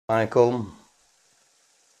Assalamualaikum.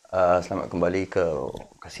 Selamat kembali ke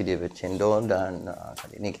Kasih Dia Cendol dan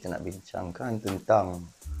kali ini kita nak bincangkan tentang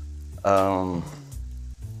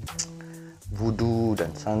voodoo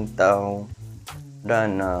dan santau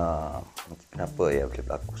dan kenapa ia boleh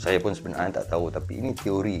berlaku. Saya pun sebenarnya tak tahu, tapi ini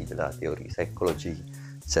teori je lah, teori psikologi.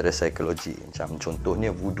 Secara psikologi, macam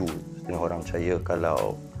contohnya voodoo, setengah orang percaya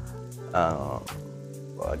kalau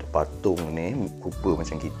ada patung ni rupa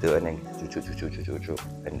macam kita kan, kita cucuk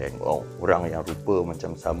and then orang yang rupa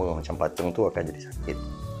macam sama macam patung tu akan jadi sakit.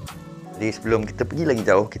 Jadi sebelum kita pergi lagi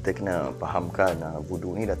jauh, kita kena fahamkan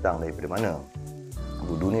voodoo ni datang daripada mana.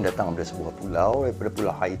 Voodoo ni datang daripada sebuah pulau, daripada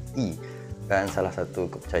pulau Haiti, dan salah satu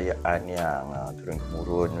kepercayaan yang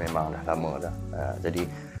turun-temurun memang dah lama dah. Jadi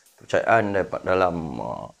kepercayaan dalam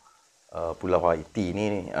pulau Haiti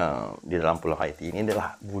ni, di dalam pulau Haiti ni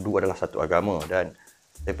adalah voodoo adalah satu agama. Dan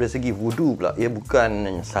daripada segi voodoo pula, ia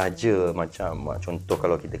bukan sahaja macam contoh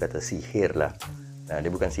kalau kita kata sihir lah.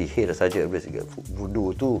 Dia bukan sihir saja. Daripada segi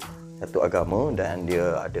voodoo tu satu agama dan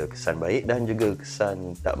dia ada kesan baik dan juga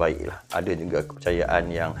kesan tak baik lah. Ada juga kepercayaan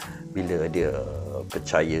yang bila dia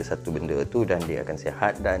percaya satu benda tu dan dia akan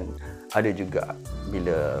sihat, dan ada juga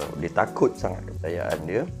bila dia takut sangat kepercayaan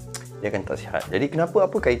dia akan tak sihat. Jadi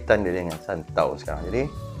apa kaitan dia dengan santau sekarang? Jadi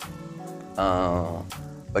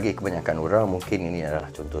bagi kebanyakan orang mungkin ini adalah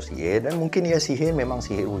contoh sihir, dan mungkin ia sihir, memang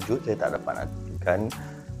sihir wujud, saya tak dapat nakkan.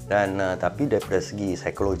 Dan tapi daripada segi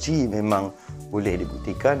psikologi memang boleh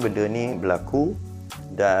dibuktikan benda ni berlaku,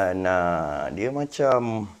 dan dia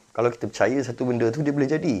macam kalau kita percaya satu benda tu dia boleh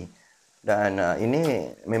jadi. Dan ini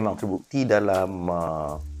memang terbukti dalam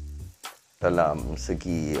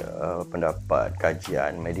segi pendapat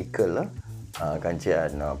kajian medikal lah.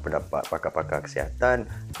 Kajian pendapat pakar-pakar kesihatan,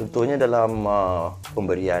 contohnya dalam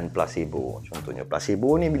pemberian placebo. Contohnya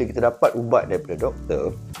placebo ni bila kita dapat ubat daripada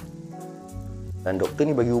doktor, dan doktor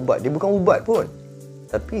ni bagi ubat, dia bukan ubat pun,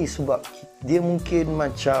 tapi sebab dia mungkin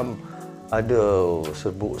macam ada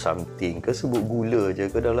serbuk something ke, serbuk gula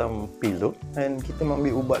je ke dalam pil tu, dan kita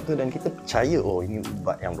mengambil ubat tu dan kita percaya ini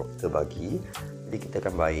ubat yang doktor bagi, jadi kita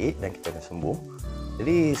akan baik dan kita akan sembuh.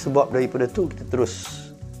 Jadi sebab daripada tu kita terus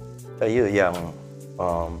percaya yang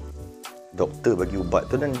doktor bagi ubat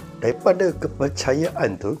tu, dan daripada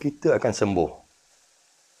kepercayaan tu kita akan sembuh.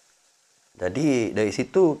 Jadi dari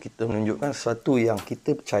situ kita menunjukkan sesuatu yang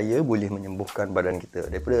kita percaya boleh menyembuhkan badan kita.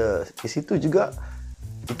 Daripada di situ juga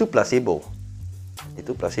itu placebo.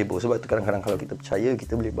 Itu placebo. Sebab tu kadang-kadang kalau kita percaya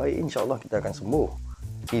kita boleh baik, insya-Allah kita akan sembuh.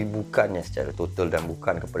 Tapi bukannya secara total dan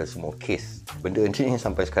bukan kepada semua kes. Benda ni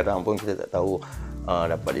sampai sekarang pun kita tak tahu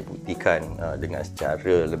dapat dibuktikan dengan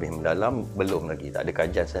secara lebih mendalam, belum lagi. Tak ada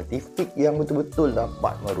kajian saintifik yang betul-betul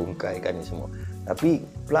dapat merungkaikan ni semua. Tapi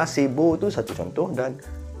placebo tu satu contoh, dan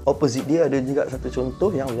opposite dia ada juga satu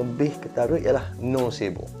contoh yang lebih ketara, ialah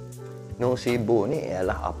nocebo. Nocebo ni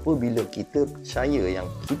ialah apabila kita percaya yang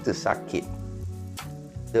kita sakit,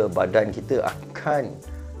 badan kita akan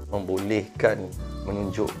membolehkan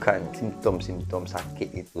menunjukkan simptom-simptom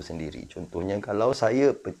sakit itu sendiri. Contohnya kalau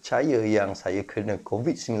saya percaya yang saya kena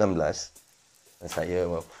COVID-19, dan saya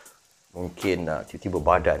mungkin tiba-tiba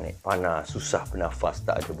badan panas, susah bernafas,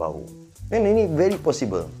 tak ada bau. Dan ini very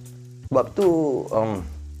possible. Sebab tu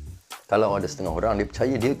kalau ada setengah orang dia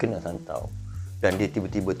percaya dia kena santau, dan dia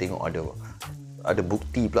tiba-tiba tengok ada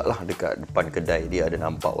bukti pula lah dekat depan kedai dia, ada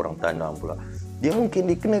nampak orang tanam pula. Dia mungkin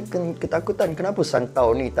dia kena ketakutan, kenapa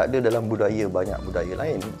santau ni tak ada dalam banyak budaya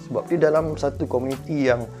lain. Sebab dia dalam satu komuniti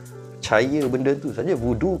yang percaya benda tu saja.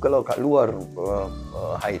 Voodoo kalau kat luar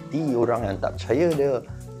Haiti, orang yang tak percaya dia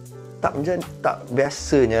tak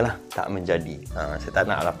biasanya lah tak menjadi. Saya tak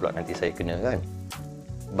nak lah pula nanti saya kena kan.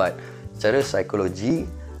 But secara psikologi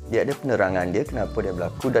dia ada penerangan dia kenapa dia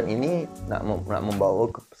berlaku, dan ini nak membawa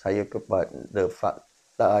saya kepada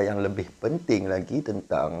fakta yang lebih penting lagi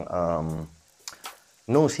tentang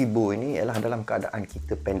nocebo ini, ialah dalam keadaan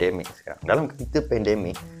kita pandemik sekarang. Dalam kita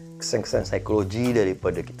pandemik, kesan-kesan psikologi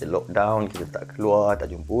daripada kita lockdown, kita tak keluar,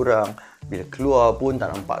 tak jumpa orang, bila keluar pun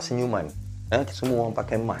tak nampak senyuman, semua orang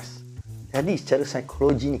pakai mask. Jadi secara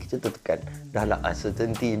psikologi ni kita tertekan. Dah lah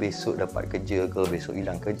uncertainty, besok dapat kerja ke, besok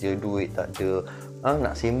hilang kerja, duit tak ada,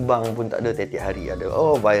 nak sembang pun tak ada, tiap-tiap hari ada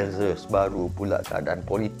virus baru pula, keadaan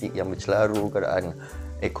politik yang bercelaru, keadaan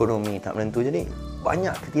ekonomi tak menentu. Jadi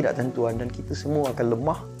banyak ketidaktentuan dan kita semua akan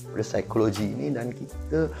lemah pada psikologi ini. Dan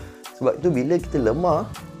kita, sebab itu bila kita lemah,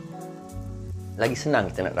 lagi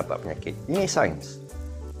senang kita nak dapat penyakit. Ini sains.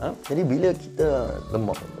 Jadi bila kita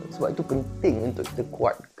lemah, sebab itu penting untuk kita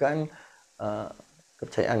kuatkan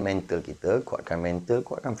kepercayaan mental kita, kuatkan mental,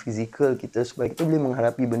 kuatkan fizikal kita, supaya kita boleh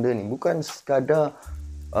menghadapi benda ni. Bukan sekadar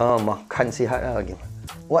makan sihat lagi.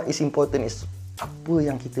 What is important is apa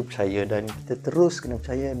yang kita percaya, dan kita terus kena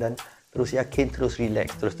percaya dan terus yakin, terus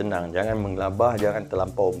relax, terus tenang. Jangan menggelabah, jangan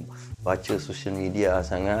terlampau baca social media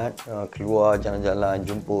sangat, keluar jalan-jalan,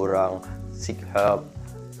 jumpa orang, seek help.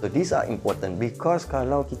 So these are important, because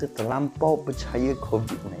kalau kita terlampau percaya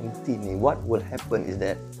COVID-19 ni, what will happen is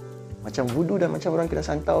that macam voodoo dan macam orang kena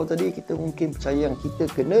santau tadi, kita mungkin percaya yang kita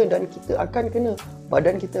kena dan kita akan kena,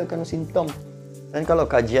 badan kita akan simptom. Dan kalau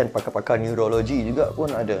kajian pakar-pakar neurologi juga pun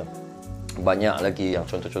ada banyak lagi yang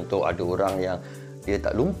contoh-contoh, ada orang yang dia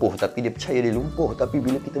tak lumpuh tapi dia percaya dia lumpuh, tapi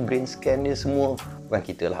bila kita brain scan dia semua, bukan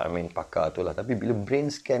kita lah, pakar tu lah, tapi bila brain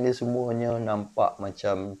scan dia semuanya nampak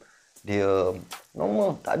macam dia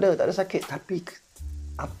normal, tak ada sakit, tapi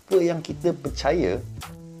apa yang kita percaya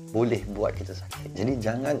boleh buat kita sakit. Jadi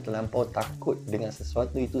jangan terlampau takut dengan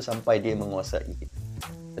sesuatu itu sampai dia menguasai kita.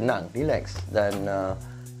 Tenang, relax, dan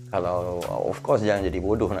kalau of course jangan jadi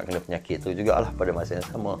bodoh nak kena penyakit tu jugalah pada masa yang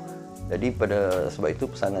sama. Jadi sebab itu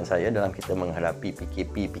pesanan saya dalam kita menghadapi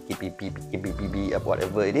PKP, PKPB,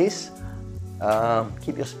 whatever it is,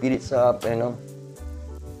 keep your spirits up,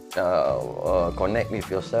 connect with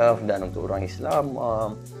yourself. Dan untuk orang Islam,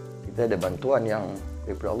 kita ada bantuan yang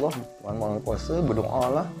daripada Allah, Maha Kuasa, berdoa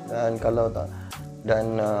lah. Dan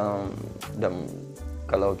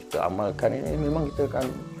kalau kita amalkan ini, memang kita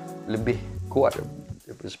akan lebih kuat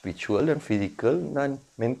daripada spiritual dan fizikal dan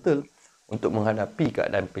mental untuk menghadapi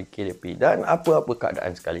keadaan PKP dan apa-apa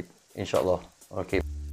keadaan sekalipun, insyaAllah. Okay.